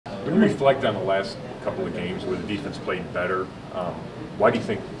When you reflect on the last couple of games where the defense played better, why do you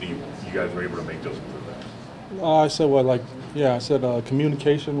think you guys were able to make those improvements? I said I said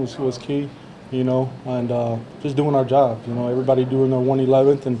communication was key, and just doing our job. Everybody doing their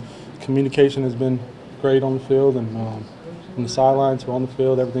 111th, and communication has been great on the field, and from the sidelines to on the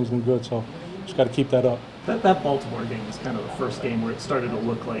field, everything's been good. So just got to keep that up. That Baltimore game was kind of the first game where it started to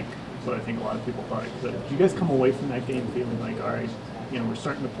look like what I think a lot of people thought it could. Did you guys come away from that game feeling like, all right, we're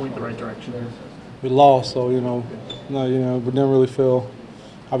starting to point the right direction here? We lost, so we didn't really feel.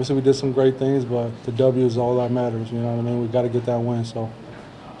 Obviously, we did some great things, but the W is all that matters. You know what I mean? We got to get that win. So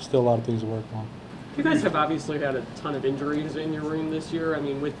still a lot of things to work on. You guys have obviously had a ton of injuries in your room this year. I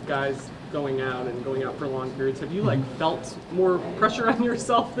mean, with guys going out for long periods, have you felt more pressure on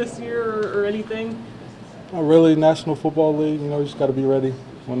yourself this year or anything? Not really. National Football League, you just got to be ready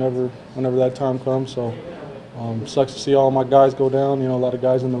whenever that time comes. So sucks to see all my guys go down. A lot of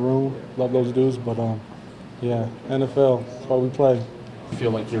guys in the room. Love those dudes, but yeah, NFL. That's why we play. I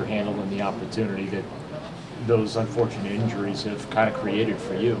feel like you're handling the opportunity that those unfortunate injuries have kind of created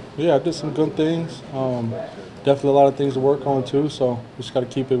for you. Yeah, I did some good things. Definitely a lot of things to work on too. So just got to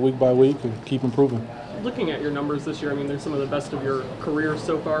keep it week by week and keep improving. Looking at your numbers this year, I mean, they're some of the best of your career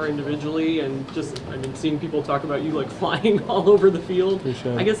so far individually, and I've been seeing people talk about you flying all over the field.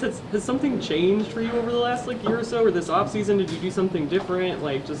 Appreciate it. I guess has something changed for you over the last year or so, or this off season? Did you do something different?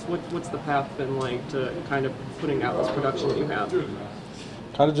 Just what's the path been like to kind of putting out this production that you have?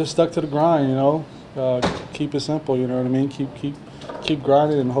 Kind of just stuck to the grind, keep it simple, you know what I mean? Keep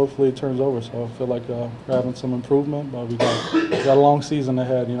grinding, and hopefully it turns over. So I feel like we're having some improvement, but we got a long season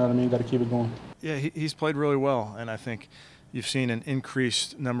ahead, you know what I mean? Got to keep it going. Yeah, he's played really well, and I think you've seen an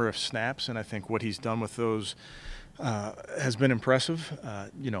increased number of snaps, and I think what he's done with those has been impressive.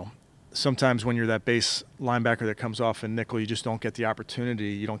 Sometimes when you're that base linebacker that comes off in nickel, you just don't get the opportunity,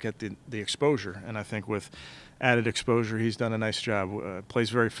 you don't get the exposure, and I think with added exposure, he's done a nice job. Plays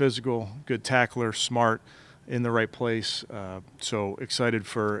very physical, good tackler, smart, in the right place, so excited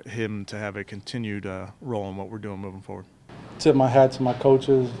for him to have a continued role in what we're doing moving forward. Tip my hat to my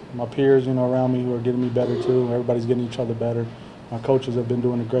coaches, my peers, around me who are getting me better too. Everybody's getting each other better. My coaches have been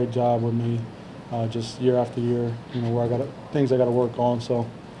doing a great job with me, just year after year. Where things I got to work on. So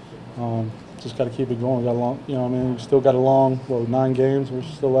just got to keep it going. Got a long, we still got a long, 9 games we're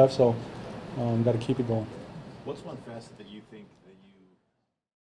still left. So got to keep it going. What's one facet that you think